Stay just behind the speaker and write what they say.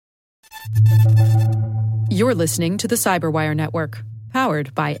You're listening to the Cyberwire Network,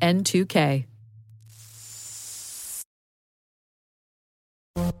 powered by N2K.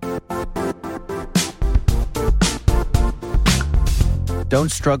 Don't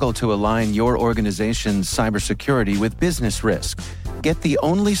struggle to align your organization's cybersecurity with business risk. Get the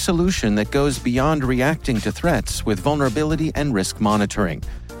only solution that goes beyond reacting to threats with vulnerability and risk monitoring.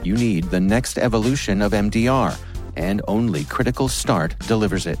 You need the next evolution of MDR, and only Critical Start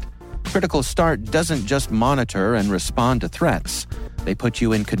delivers it. Critical Start doesn't just monitor and respond to threats. They put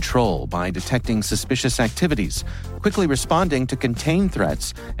you in control by detecting suspicious activities, quickly responding to contain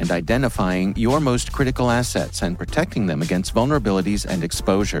threats, and identifying your most critical assets and protecting them against vulnerabilities and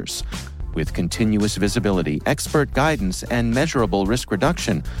exposures. With continuous visibility, expert guidance, and measurable risk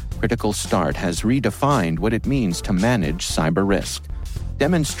reduction, Critical Start has redefined what it means to manage cyber risk.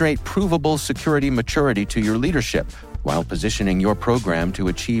 Demonstrate provable security maturity to your leadership while positioning your program to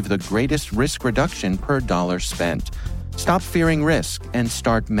achieve the greatest risk reduction per dollar spent. Stop fearing risk and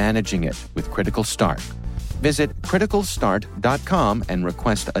start managing it with Critical Start. Visit criticalstart.com and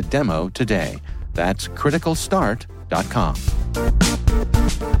request a demo today. That's criticalstart.com.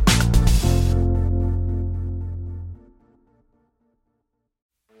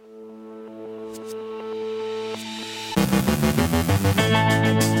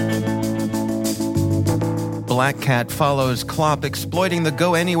 BlackCat follows Cl0p exploiting the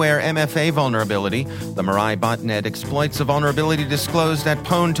GoAnywhere MFA vulnerability. The Mirai botnet exploits a vulnerability disclosed at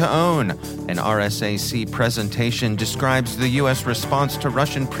Pwn2Own. An RSAC presentation describes the U.S. response to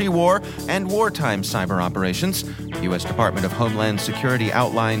Russian pre-war and wartime cyber operations. The U.S. Department of Homeland Security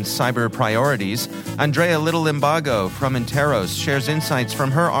outlines cyber priorities. Andrea Little-Limbago from Interos shares insights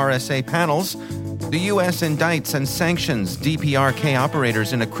from her RSA panels. The U.S. indicts and sanctions DPRK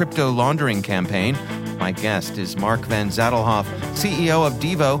operators in a crypto laundering campaign. My guest is Mark Van Zadelhoff, CEO of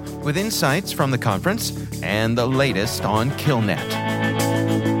Devo, with insights from the conference and the latest on KillNet.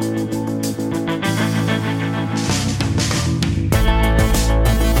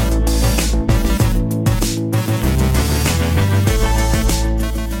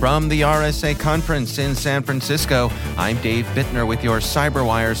 From the RSA conference in San Francisco, I'm Dave Bittner with your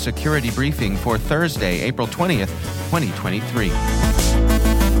CyberWire security briefing for Thursday, April 20th, 2023.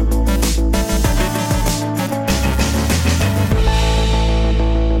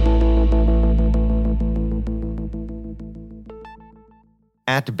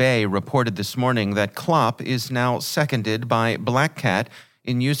 @Bay reported this morning that Cl0p is now seconded by BlackCat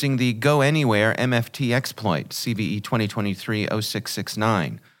in using the GoAnywhere MFT exploit, CVE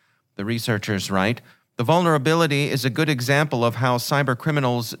 2023-0669. The researchers write, "The vulnerability is a good example of how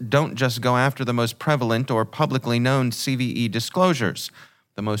cybercriminals don't just go after the most prevalent or publicly known CVE disclosures.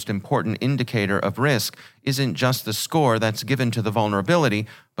 The most important indicator of risk isn't just the score that's given to the vulnerability,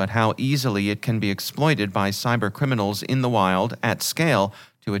 but how easily it can be exploited by cybercriminals in the wild at scale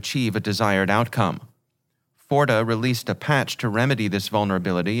to achieve a desired outcome." Forta released a patch to remedy this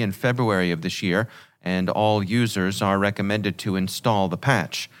vulnerability in February of this year, and all users are recommended to install the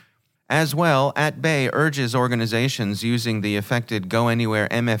patch. As well, @Bay urges organizations using the affected GoAnywhere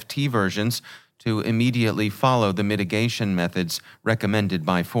MFT versions to immediately follow the mitigation methods recommended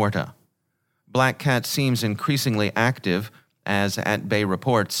by Forta. BlackCat seems increasingly active, as @Bay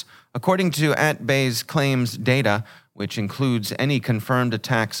reports. According to @Bay's claims data, which includes any confirmed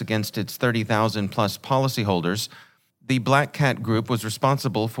attacks against its 30,000-plus policyholders, the BlackCat group was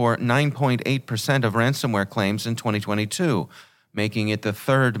responsible for 9.8% of ransomware claims in 2022, making it the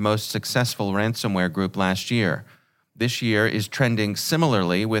third most successful ransomware group last year. This year is trending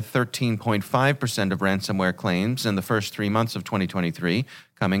similarly, with 13.5% of ransomware claims in the first 3 months of 2023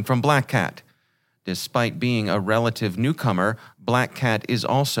 coming from BlackCat. Despite being a relative newcomer, BlackCat is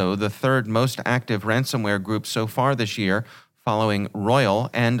also the third most active ransomware group so far this year, following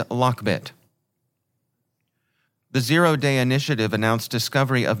Royal and Lockbit. The Zero-Day Initiative announced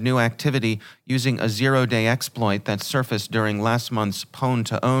discovery of new activity using a zero-day exploit that surfaced during last month's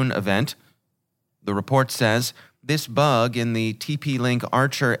Pwn2Own event. The report says, this bug in the TP-Link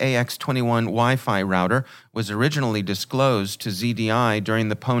Archer AX21 Wi-Fi router was originally disclosed to ZDI during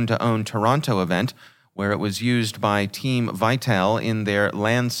the Pwn2Own Toronto event, where it was used by Team Vital in their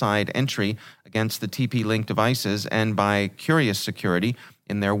LAN-side entry against the TP-Link devices and by Curious Security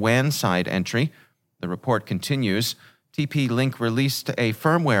in their WAN-side entry. The report continues, TP-Link released a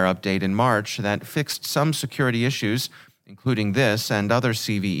firmware update in March that fixed some security issues, including this and other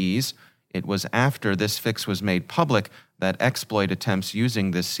CVEs. It was after this fix was made public that exploit attempts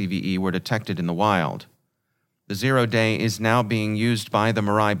using this CVE were detected in the wild. The zero-day is now being used by the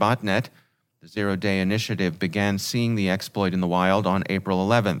Mirai botnet. The Zero-Day Initiative began seeing the exploit in the wild on April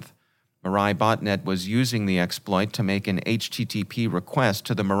 11th. Mirai botnet was using the exploit to make an HTTP request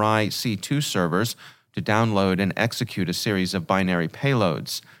to the Mirai C2 servers to download and execute a series of binary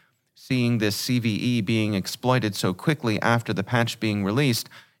payloads. Seeing this CVE being exploited so quickly after the patch being released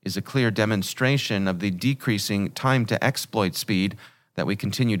is a clear demonstration of the decreasing time-to-exploit speed that we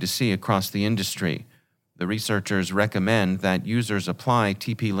continue to see across the industry. The researchers recommend that users apply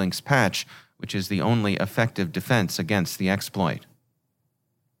TP-Link's patch, which is the only effective defense against the exploit.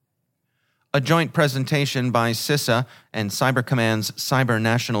 A joint presentation by CISA and Cyber Command's Cyber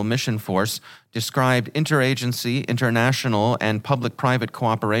National Mission Force described interagency, international, and public-private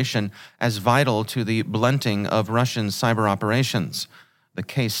cooperation as vital to the blunting of Russian cyber operations. The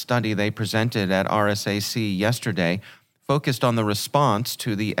case study they presented at RSAC yesterday focused on the response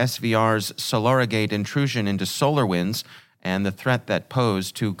to the SVR's SolarGate intrusion into SolarWinds and the threat that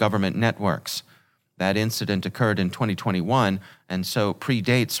posed to government networks. That incident occurred in 2021 and so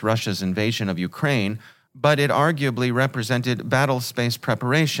predates Russia's invasion of Ukraine, but it arguably represented battle space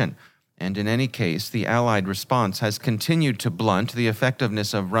preparation, and in any case, the Allied response has continued to blunt the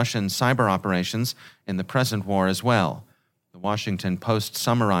effectiveness of Russian cyber operations in the present war as well. The Washington Post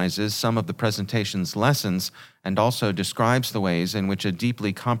summarizes some of the presentation's lessons and also describes the ways in which a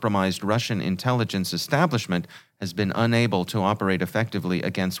deeply compromised Russian intelligence establishment has been unable to operate effectively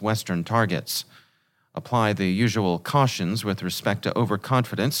against Western targets. Apply the usual cautions with respect to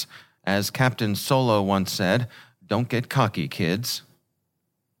overconfidence. As Captain Solo once said, "Don't get cocky, kids."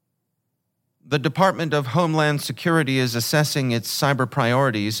 The Department of Homeland Security is assessing its cyber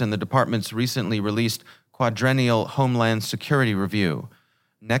priorities in the department's recently released Quadrennial Homeland Security Review.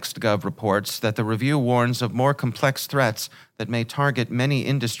 NextGov reports that the review warns of more complex threats that may target many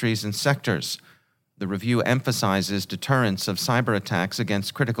industries and sectors. The review emphasizes deterrence of cyber attacks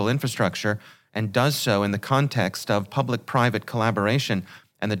against critical infrastructure and does so in the context of public-private collaboration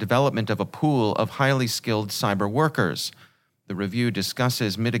and the development of a pool of highly skilled cyber workers. The review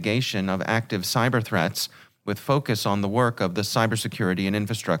discusses mitigation of active cyber threats with focus on the work of the Cybersecurity and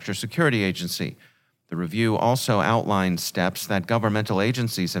Infrastructure Security Agency. The review also outlines steps that governmental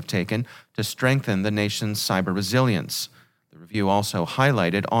agencies have taken to strengthen the nation's cyber resilience. The review also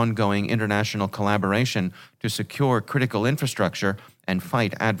highlighted ongoing international collaboration to secure critical infrastructure and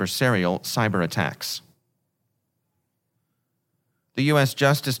fight adversarial cyber attacks. The U.S.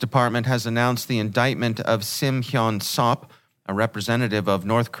 Justice Department has announced the indictment of Cl0p, a representative of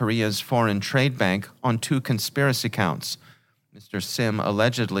North Korea's Foreign Trade Bank, on 2 conspiracy counts. Mr. Sim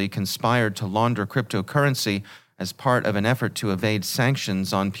allegedly conspired to launder cryptocurrency as part of an effort to evade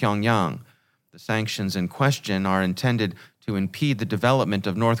sanctions on Pyongyang. The sanctions in question are intended to impede the development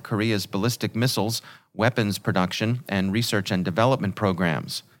of North Korea's ballistic missiles, weapons production, and research and development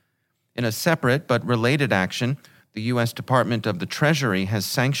programs. In a separate but related action, the U.S. Department of the Treasury has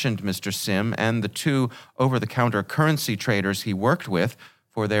sanctioned Mr. Sim and the 2 over-the-counter currency traders he worked with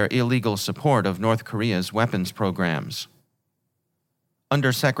for their illegal support of North Korea's weapons programs.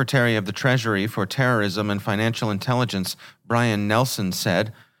 Undersecretary of the Treasury for Terrorism and Financial Intelligence Brian Nelson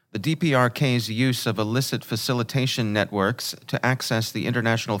said, "The DPRK's use of illicit facilitation networks to access the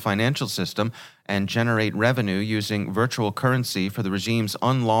international financial system and generate revenue using virtual currency for the regime's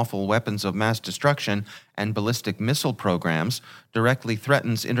unlawful weapons of mass destruction and ballistic missile programs directly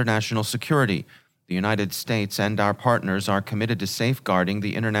threatens international security. The United States and our partners are committed to safeguarding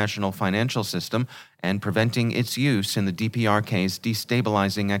the international financial system and preventing its use in the DPRK's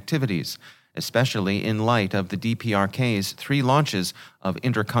destabilizing activities, especially in light of the DPRK's 3 launches of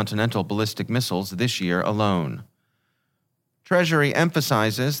intercontinental ballistic missiles this year alone." Treasury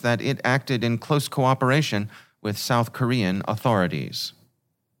emphasizes that it acted in close cooperation with South Korean authorities.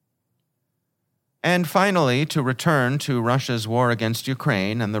 And finally, to return to Russia's war against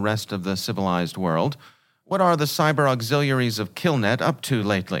Ukraine and the rest of the civilized world, what are the cyber auxiliaries of KillNet up to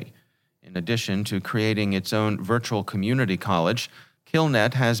lately? In addition to creating its own virtual community college,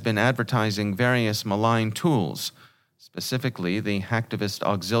 KillNet has been advertising various malign tools. Specifically, the hacktivist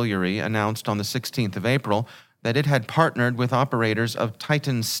auxiliary announced on the 16th of April that it had partnered with operators of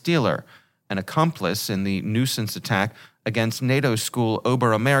Titan Stealer, an accomplice in the nuisance attack against NATO school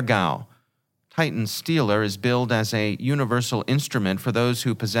Oberammergau. Titan Stealer is billed as a universal instrument for those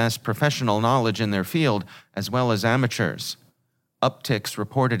who possess professional knowledge in their field, as well as amateurs. Upticks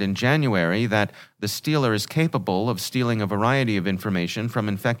reported in January that the Stealer is capable of stealing a variety of information from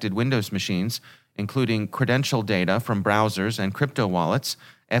infected Windows machines, including credential data from browsers and crypto wallets,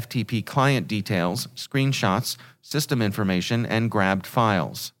 FTP client details, screenshots, system information, and grabbed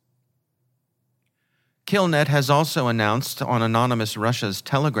files. KillNet has also announced on Anonymous Russia's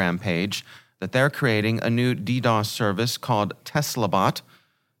Telegram page that they're creating a new DDoS service called TeslaBot.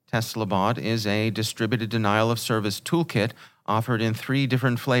 TeslaBot is a distributed denial of service toolkit offered in 3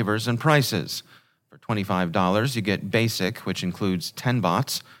 different flavors and prices. For $25, you get Basic, which includes 10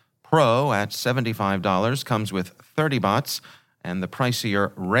 bots. Pro at $75 comes with 30 bots, and the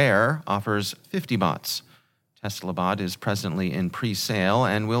pricier Rare offers 50 bots. TeslaBot is presently in pre-sale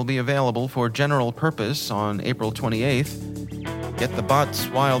and will be available for general purpose on April 28th. Get the bots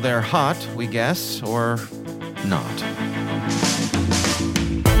while they're hot, we guess, or not.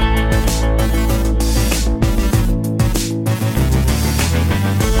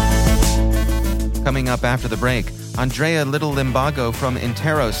 Coming up after the break, Andrea Little-Limbago from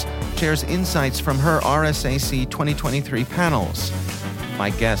Interos shares insights from her RSAC 2023 panels.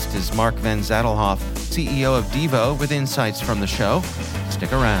 My guest is Mark Van Zadelhoff, CEO of Devo, with insights from the show.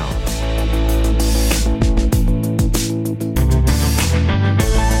 Stick around.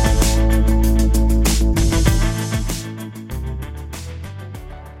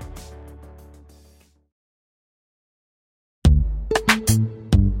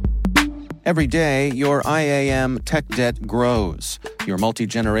 Every day, your IAM tech debt grows. Your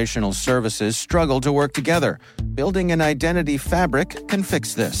multi-generational services struggle to work together. Building an identity fabric can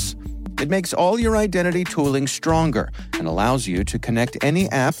fix this. It makes all your identity tooling stronger and allows you to connect any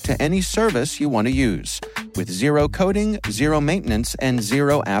app to any service you want to use, with zero coding, zero maintenance, and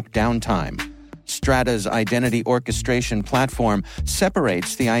zero app downtime. Strata's identity orchestration platform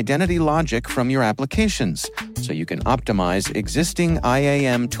separates the identity logic from your applications, so you can optimize existing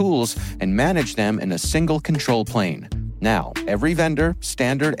IAM tools and manage them in a single control plane. Now, every vendor,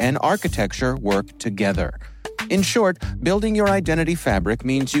 standard, and architecture work together. In short, building your identity fabric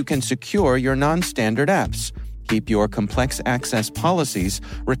means you can secure your non-standard apps, keep your complex access policies,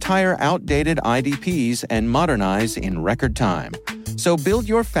 retire outdated IDPs, and modernize in record time. So build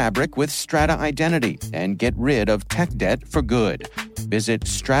your fabric with Strata Identity and get rid of tech debt for good. Visit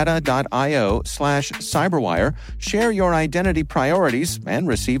strata.io/cyberwire, share your identity priorities, and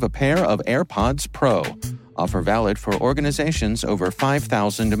receive a pair of AirPods Pro. Offer valid for organizations over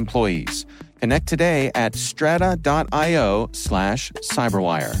 5,000 employees. Connect today at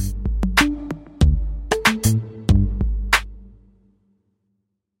strata.io/cyberwire.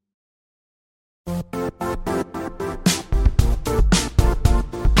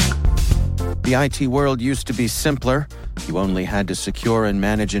 The IT world used to be simpler. You only had to secure and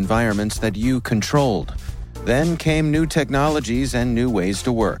manage environments that you controlled. Then came new technologies and new ways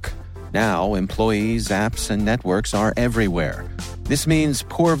to work. Now, employees, apps, and networks are everywhere. This means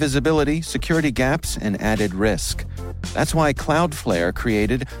poor visibility, security gaps, and added risk. That's why Cloudflare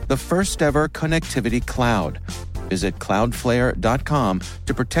created the first-ever connectivity cloud. Visit cloudflare.com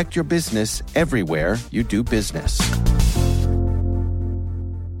to protect your business everywhere you do business.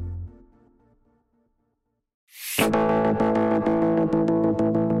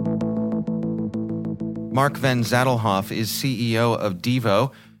 Mark Van Zadelhoff is CEO of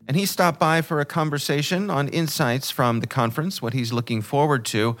Devo, and he stopped by for a conversation on insights from the conference, what he's looking forward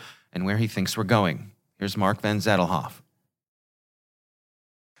to, and where he thinks we're going. Here's Mark Van Zadelhoff.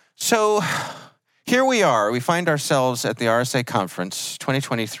 So here we are. We find ourselves at the RSA Conference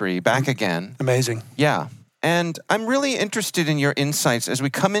 2023, back again. Amazing. Yeah. And I'm really interested in your insights as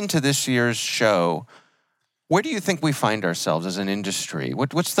we come into this year's show. Where do you think we find ourselves as an industry?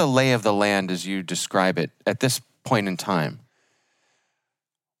 What's the lay of the land as you describe it at this point in time?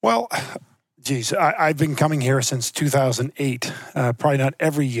 Well, geez, I've been coming here since 2008. Probably not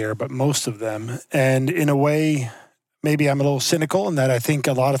every year, but most of them. And in a way, maybe I'm a little cynical in that I think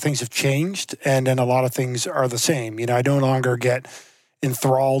a lot of things have changed, and then a lot of things are the same. You know, I no longer get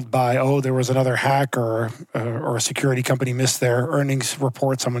enthralled by, there was another hack or a security company missed their earnings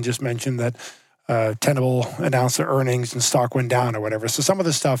report. Someone just mentioned that Tenable announced their earnings and stock went down or whatever. So some of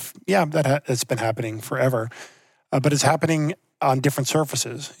the stuff, it's been happening forever, but it's happening on different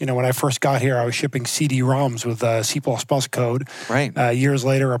surfaces. You know, when I first got here, I was shipping CD-ROMs with C++ code. Right. Years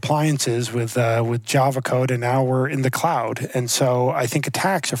later, appliances with Java code, and now we're in the cloud. And so I think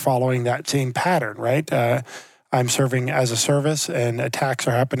attacks are following that same pattern, right? I'm serving as a service, and attacks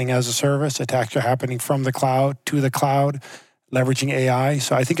are happening as a service. Attacks are happening from the cloud to the cloud, leveraging AI.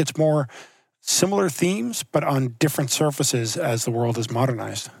 So I think it's more similar themes, but on different surfaces as the world is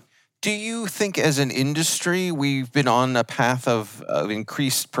modernized. Do you think as an industry we've been on a path of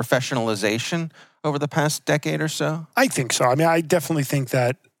increased professionalization over the past decade or so? I think so. I mean, I definitely think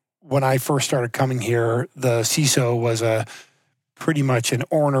that when I first started coming here, the CISO was pretty much an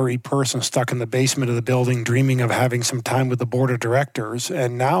ornery person stuck in the basement of the building dreaming of having some time with the board of directors.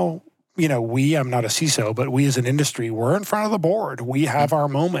 And now, you know, I'm not a CISO, but we as an industry, we're in front of the board. We have our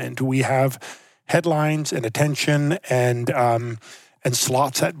moment. We have headlines and attention, and and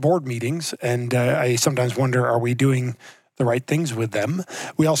slots at board meetings. And I sometimes wonder, are we doing the right things with them?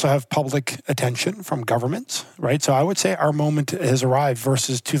 We also have public attention from governments, right? So I would say our moment has arrived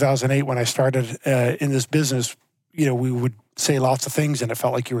versus 2008 when I started in this business. We would say lots of things and it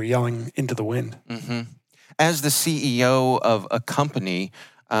felt like you were yelling into the wind. Mm-hmm. As the CEO of a company,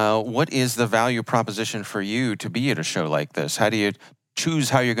 what is the value proposition for you to be at a show like this? How do you choose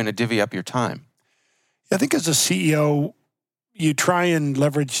how you're going to divvy up your time? I think as a CEO, you try and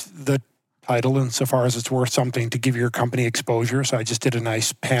leverage the title insofar as it's worth something to give your company exposure. So I just did a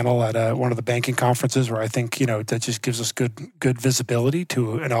nice panel at one of the banking conferences where I think, that just gives us good visibility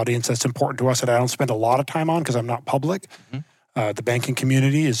to an audience that's important to us that I don't spend a lot of time on because I'm not public. Mm-hmm. The banking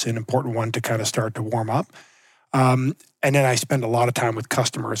community is an important one to kind of start to warm up. And then I spend a lot of time with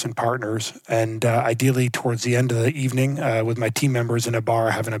customers and partners, and ideally towards the end of the evening with my team members in a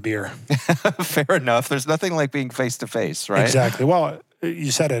bar having a beer. Fair enough. There's nothing like being face-to-face, right? Exactly. Well,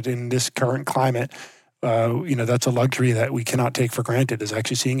 you said it, in this current climate, that's a luxury that we cannot take for granted, is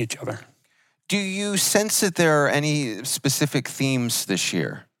actually seeing each other. Do you sense that there are any specific themes this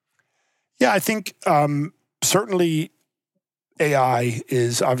year? Yeah, I think certainly AI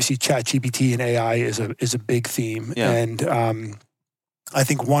is obviously ChatGPT, and AI is a big theme. Yeah. And I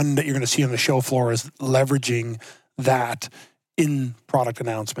think one that you're going to see on the show floor is leveraging that in product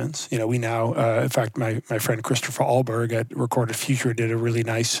announcements. We now, in fact, my friend Christopher Alberg at Recorded Future did a really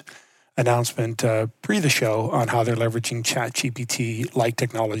nice announcement pre the show on how they're leveraging ChatGPT-like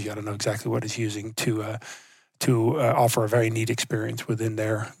technology. I don't know exactly what it's using to offer a very neat experience within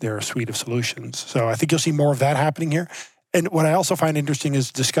their suite of solutions. So I think you'll see more of that happening here. And what I also find interesting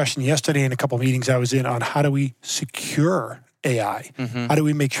is discussion yesterday in a couple of meetings I was in on how do we secure AI? Mm-hmm. How do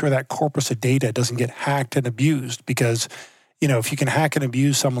we make sure that corpus of data doesn't get hacked and abused? Because, if you can hack and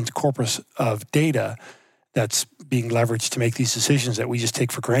abuse someone's corpus of data that's being leveraged to make these decisions that we just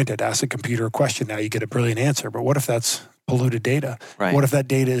take for granted, ask a computer a question, now you get a brilliant answer. But what if that's polluted data? Right. What if that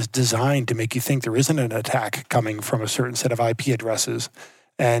data is designed to make you think there isn't an attack coming from a certain set of IP addresses?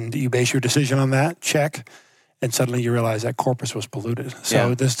 And you base your decision on that, check, and suddenly you realize that corpus was polluted.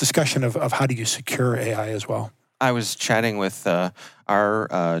 So There's discussion of how do you secure AI as well. I was chatting with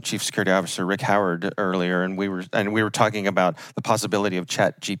our Chief Security Officer, Rick Howard, earlier, and we were talking about the possibility of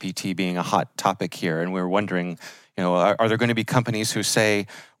ChatGPT being a hot topic here, and we were wondering, are there going to be companies who say,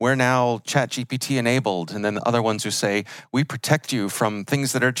 we're now ChatGPT enabled, and then the other ones who say, we protect you from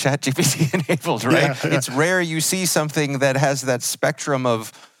things that are ChatGPT enabled, right? Yeah. It's rare you see something that has that spectrum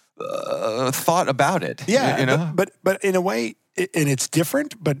of thought about it. Yeah, but in a way, and it's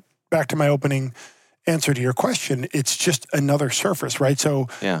different, but back to my opening answer to your question, it's just another surface, right? So,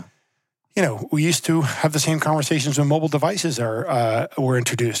 we used to have the same conversations when mobile devices were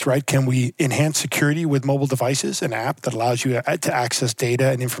introduced, right? Can we enhance security with mobile devices, an app that allows you to access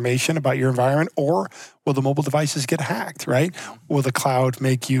data and information about your environment, or will the mobile devices get hacked, right? Will the cloud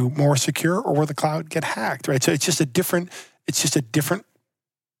make you more secure, or will the cloud get hacked, right? So it's just a different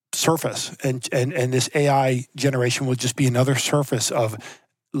surface, and this AI generation will just be another surface of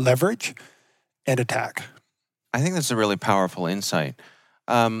leverage and attack. I think that's a really powerful insight.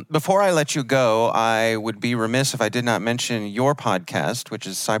 Before I let you go, I would be remiss if I did not mention your podcast, which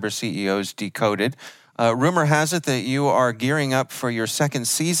is Cyber CEOs Decoded. Rumor has it that you are gearing up for your second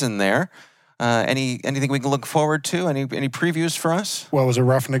season there. Anything we can look forward to? Any previews for us? Well, it was a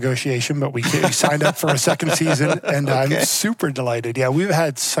rough negotiation, but we signed up for a second season, and okay. I'm super delighted. Yeah, we've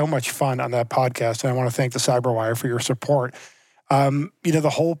had so much fun on that podcast, and I want to thank the Cyberwire for your support.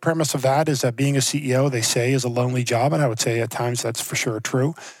 The whole premise of that is that being a CEO, they say, is a lonely job, and I would say at times that's for sure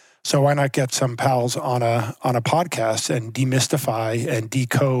true. So why not get some pals on a podcast and demystify and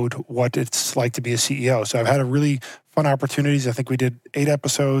decode what it's like to be a CEO? So I've had a really fun opportunities. I think we did 8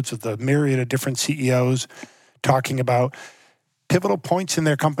 episodes with a myriad of different CEOs talking about pivotal points in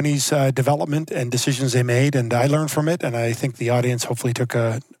their company's development and decisions they made. And I learned from it. And I think the audience hopefully took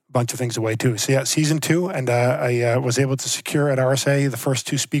a bunch of things away too. So yeah, season 2. And I was able to secure at RSA the first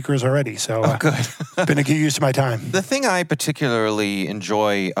 2 speakers already. So good. It's been a good use of my time. The thing I particularly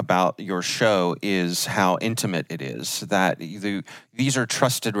enjoy about your show is how intimate it is, that these are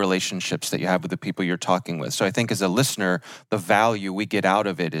trusted relationships that you have with the people you're talking with. So I think as a listener, the value we get out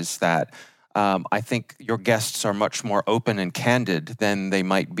of it is that I think your guests are much more open and candid than they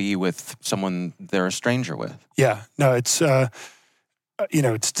might be with someone they're a stranger with. Yeah, no, it's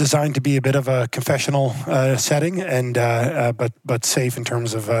it's designed to be a bit of a confessional setting, and but safe in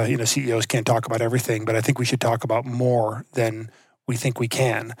terms of CEOs can't talk about everything, but I think we should talk about more than we think we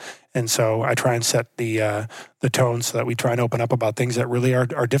can, and so I try and set the tone so that we try and open up about things that really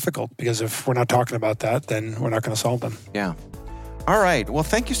are difficult, because if we're not talking about that, then we're not going to solve them. Yeah. All right. Well,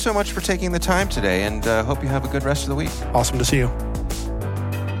 thank you so much for taking the time today, and hope you have a good rest of the week. Awesome to see you.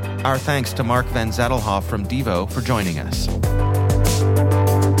 Our thanks to Mark Van Zettelhoff from Devo for joining us.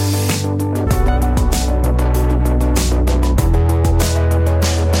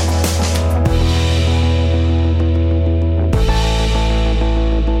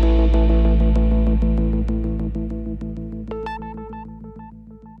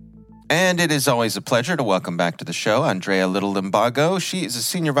 And it is always a pleasure to welcome back to the show Andrea Little-Limbago. She is a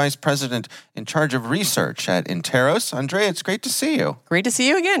Senior Vice President in charge of research at Interos. Andrea, it's great to see you. Great to see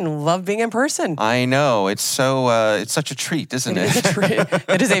you again. Love being in person. I know. It's such a treat, isn't it? It is a treat.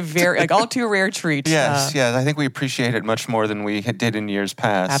 It is a very, all too rare treat. Yes. I think we appreciate it much more than we did in years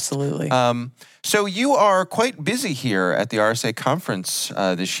past. Absolutely. So you are quite busy here at the RSA conference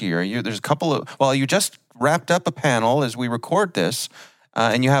this year. There's a couple of, you just wrapped up a panel as we record this.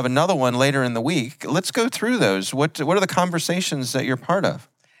 And you have another one later in the week. Let's go through those. What are the conversations that you're part of?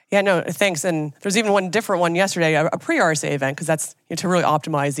 Yeah, no, thanks. And there's even one different one yesterday, a pre-RSA event, because that's to really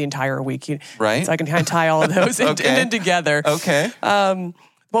optimize the entire week. Right. So I can kind of tie all of those in together. Okay.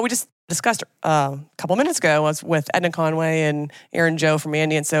 What we just discussed a couple minutes ago was with Edna Conway and Aaron Joe from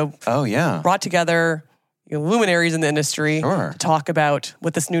Andy. And so brought together luminaries in the industry to talk about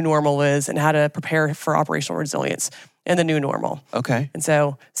what this new normal is and how to prepare for operational resilience in the new normal. Okay. And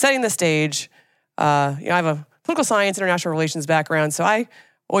so setting the stage, I have a political science, international relations background, so I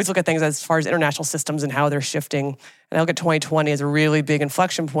always look at things as far as international systems and how they're shifting. And I look at 2020 as a really big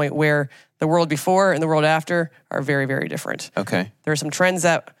inflection point where the world before and the world after are very, very different. Okay. There are some trends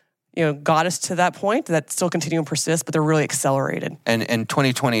that got us to that point that still continue and persist, but they're really accelerated. And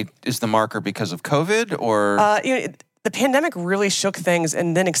 2020 is the marker because of COVID, or? The pandemic really shook things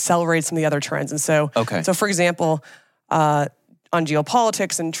and then accelerated some of the other trends. And so, for example, on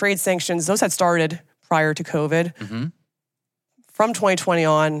geopolitics and trade sanctions, those had started prior to COVID. Mm-hmm. From 2020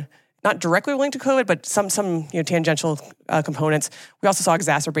 on, not directly linked to COVID, but some tangential components. We also saw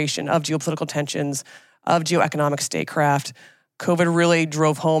exacerbation of geopolitical tensions, of geoeconomic statecraft. COVID really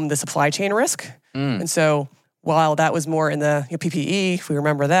drove home the supply chain risk. And so while that was more in the PPE, if we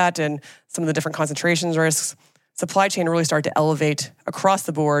remember that, and some of the different concentrations risks, supply chain really started to elevate across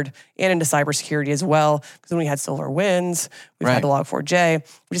the board and into cybersecurity as well. Because when we had SolarWinds, we've had the Log4j,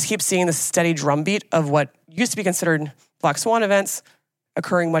 we just keep seeing this steady drumbeat of what used to be considered black swan events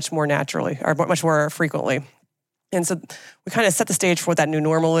occurring much more naturally, or much more frequently. And so we kind of set the stage for what that new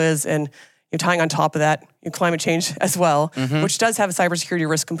normal is, and tying on top of that, climate change as well, which does have a cybersecurity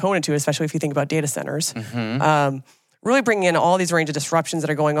risk component to it, especially if you think about data centers. Really bringing in all these range of disruptions that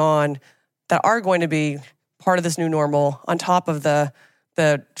are going on that are going to be part of this new normal on top of the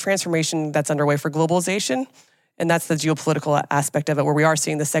transformation that's underway for globalization. And that's the geopolitical aspect of it, where we are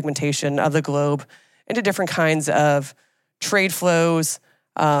seeing the segmentation of the globe into different kinds of trade flows,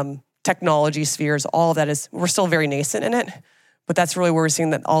 technology spheres. All of that we're still very nascent in it, but that's really where we're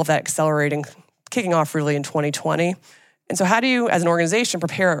seeing that all of that accelerating, kicking off really in 2020. And so how do you, as an organization,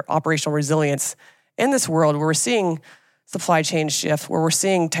 prepare operational resilience in this world where we're seeing supply chain shift, where we're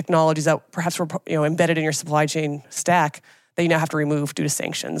seeing technologies that perhaps were embedded in your supply chain stack that you now have to remove due to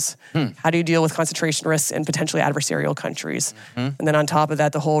sanctions? How do you deal with concentration risks in potentially adversarial countries? And then on top of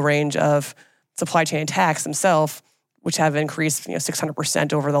that, the whole range of supply chain attacks themselves, which have increased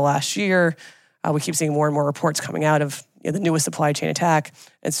 600% over the last year. We keep seeing more and more reports coming out of the newest supply chain attack.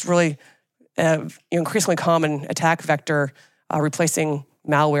 It's really increasingly common attack vector, replacing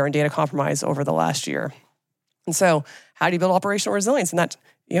malware and data compromise over the last year. And so how do you build operational resilience? And that,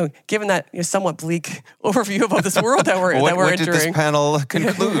 given that somewhat bleak overview about this world that we're entering. What did this panel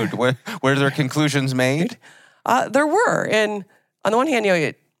conclude? Were there conclusions made? There were. And on the one hand,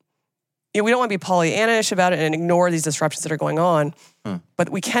 we don't want to be Pollyannish about it and ignore these disruptions that are going on, but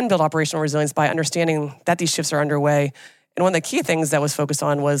we can build operational resilience by understanding that these shifts are underway. And one of the key things that was focused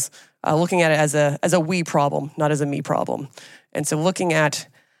on was looking at it as a we problem, not as a me problem. And so looking at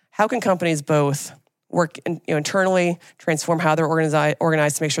how can companies both work internally, transform how they're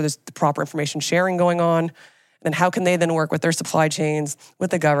organized to make sure there's the proper information sharing going on, and then how can they then work with their supply chains,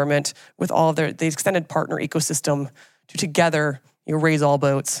 with the government, with all of the extended partner ecosystem to together raise all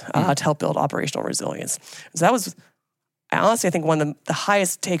boats to help build operational resilience. So that was, honestly, I think one of the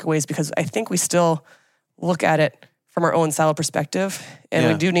highest takeaways, because I think we still look at it from our own silo perspective,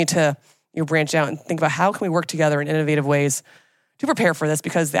 and we do need to branch out and think about how can we work together in innovative ways to prepare for this,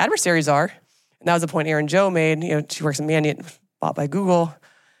 because the adversaries are, and that was the point Aaron Joe made, she works in Mandiant, bought by Google,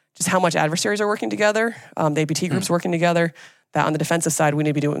 just how much adversaries are working together, the APT groups working together, that on the defensive side, we need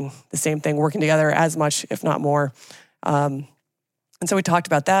to be doing the same thing, working together as much, if not more. And so we talked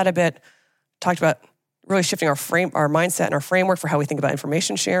about that a bit, talked about really shifting our mindset and our framework for how we think about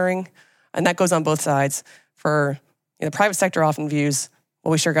information sharing. And that goes on both sides. For the private sector often views,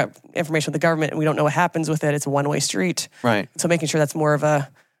 well, we sure got information with the government and we don't know what happens with it. It's a one-way street. Right. So making sure that's more of a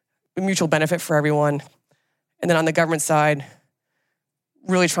mutual benefit for everyone. And then on the government side,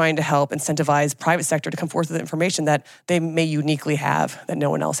 really trying to help incentivize private sector to come forth with information that they may uniquely have that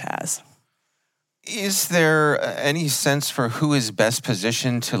no one else has. Is there any sense for who is best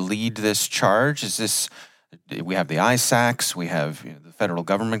positioned to lead this charge? We have the ISACs, we have the federal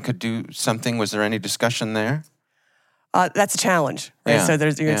government could do something. Was there any discussion there? That's a challenge, right? Yeah. So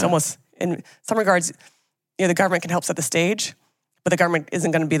it's almost, in some regards, the government can help set the stage, but the government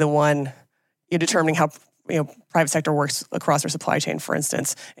isn't going to be the one determining how private sector works across their supply chain, for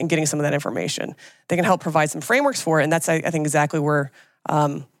instance, and getting some of that information. They can help provide some frameworks for it, and that's, I think, exactly where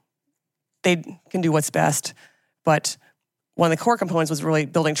they can do what's best. But one of the core components was really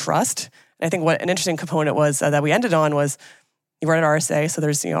building trust. And I think what an interesting component was that we ended on was, you were at RSA, so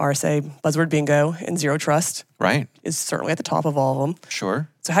there's RSA buzzword bingo, and zero trust right. is certainly at the top of all of them. Sure.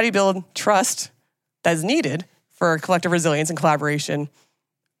 So how do you build trust that is needed for collective resilience and collaboration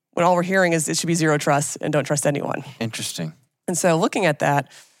when all we're hearing is it should be zero trust and don't trust anyone? Interesting. And so looking at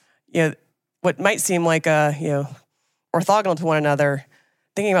that, what might seem like orthogonal to one another,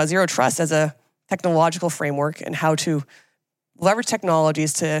 thinking about zero trust as a technological framework and how to leverage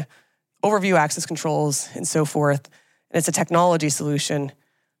technologies to overview access controls and so forth. And it's a technology solution,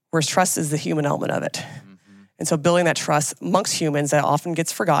 whereas trust is the human element of it. Mm-hmm. And so building that trust amongst humans that often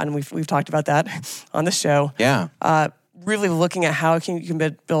gets forgotten. We've talked about that on the show. Yeah. Really looking at how you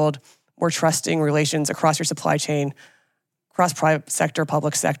can build more trusting relations across your supply chain, across private sector,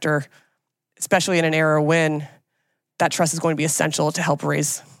 public sector, especially in an era when that trust is going to be essential to help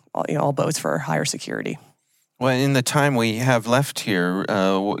raise all boats for higher security. Well, in the time we have left here,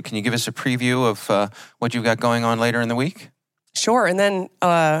 can you give us a preview of what you've got going on later in the week? Sure. And then,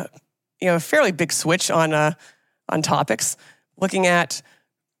 a fairly big switch on topics, looking at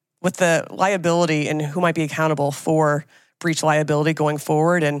with the liability and who might be accountable for breach liability going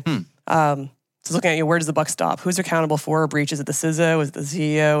forward. And so looking at, where does the buck stop? Who's accountable for a breach? Is it the CISO? Is it the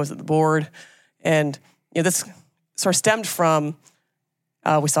CEO? Is it the board? And, this sort of stemmed from,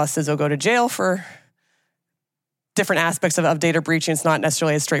 we saw CISO go to jail for different aspects of data breaching. It's not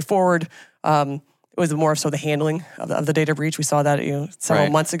necessarily as straightforward. It was more so the handling of the data breach. We saw that several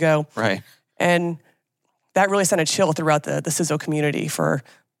months ago. Right. And that really sent a chill throughout the CISO community for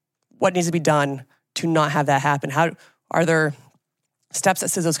what needs to be done to not have that happen. How are there steps that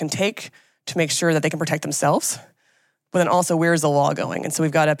CISOs can take to make sure that they can protect themselves? But then also, where is the law going? And so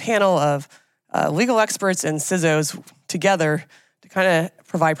we've got a panel of legal experts and CISOs together to kind of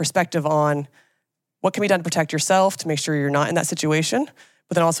provide perspective on what can be done to protect yourself, to make sure you're not in that situation,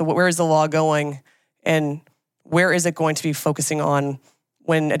 but then also where is the law going and where is it going to be focusing on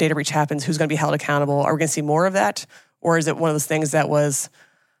when a data breach happens, who's going to be held accountable? Are we going to see more of that? Or is it one of those things that was,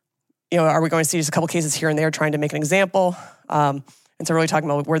 are we going to see just a couple cases here and there trying to make an example? And so really talking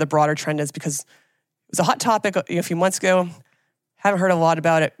about where the broader trend is, because it was a hot topic a few months ago. Haven't heard a lot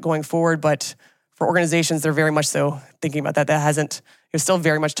about it going forward, but for organizations, they're very much so thinking about that. That it's still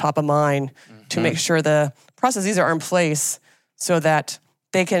very much top of mind to make sure the processes are in place so that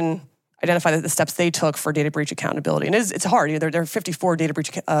they can identify the steps they took for data breach accountability. And it's hard. There are 54 data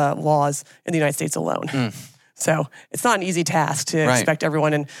breach laws in the United States alone. So it's not an easy task to expect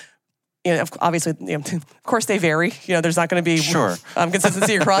everyone. And obviously, of course, they vary. There's not going to be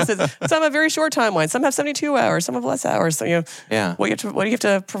consistency across it. Some have very short timelines. Some have 72 hours. Some have less hours. So, what you have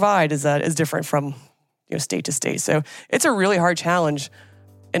to provide is different from state to state. So it's a really hard challenge,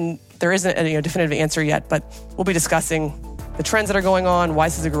 and there isn't a definitive answer yet. But we'll be discussing the trends that are going on, why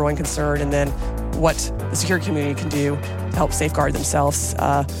this is a growing concern, and then what the security community can do to help safeguard themselves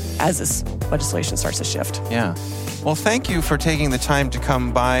as this legislation starts to shift. Yeah. Well, thank you for taking the time to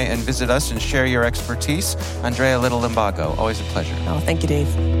come by and visit us and share your expertise. Andrea Little-Limbago, always a pleasure. Oh, thank you, Dave.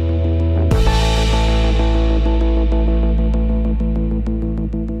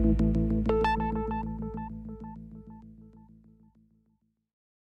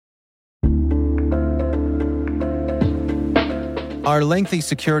 Are lengthy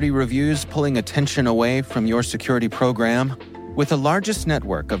security reviews pulling attention away from your security program? With the largest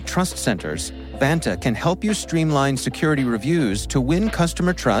network of trust centers, Vanta can help you streamline security reviews to win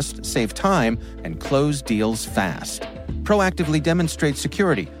customer trust, save time, and close deals fast. Proactively demonstrate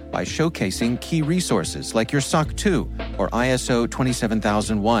security by showcasing key resources like your SOC 2 or ISO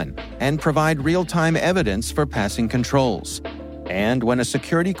 27001, and provide real-time evidence for passing controls. And when a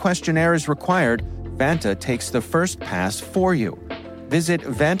security questionnaire is required, Vanta takes the first pass for you. Visit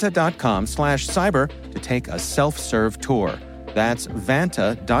vanta.com/cyber to take a self-serve tour. That's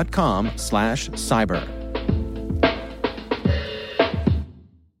vanta.com/cyber.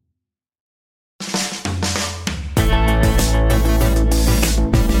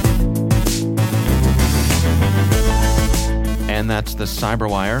 And that's the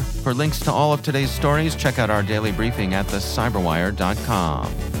Cyberwire. For links to all of today's stories, check out our daily briefing at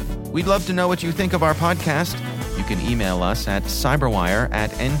thecyberwire.com. We'd love to know what you think of our podcast. You can email us at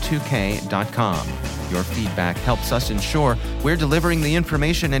cyberwire@n2k.com. Your feedback helps us ensure we're delivering the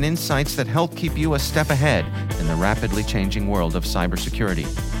information and insights that help keep you a step ahead in the rapidly changing world of cybersecurity.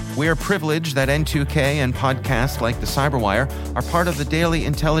 We're privileged that N2K and podcasts like the Cyberwire are part of the daily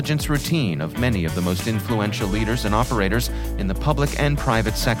intelligence routine of many of the most influential leaders and operators in the public and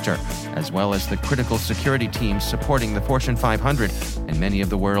private sector, as well as the critical security teams supporting the Fortune 500 and many of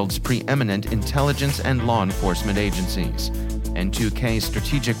the world's preeminent intelligence and law enforcement agencies. N2K's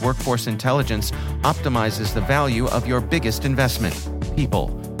strategic workforce intelligence optimizes the value of your biggest investment,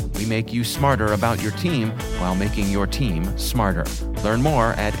 people. We make you smarter about your team while making your team smarter. Learn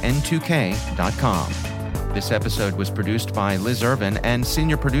more at n2k.com. This episode was produced by Liz Irvin and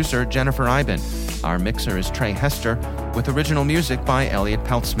senior producer Jennifer Iben. Our mixer is Trey Hester, with original music by Elliot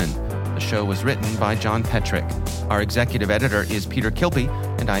Peltzman. The show was written by John Petrick. Our executive editor is Peter Cl0p,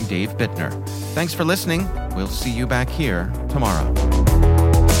 and I'm Dave Bittner. Thanks for listening. We'll see you back here tomorrow.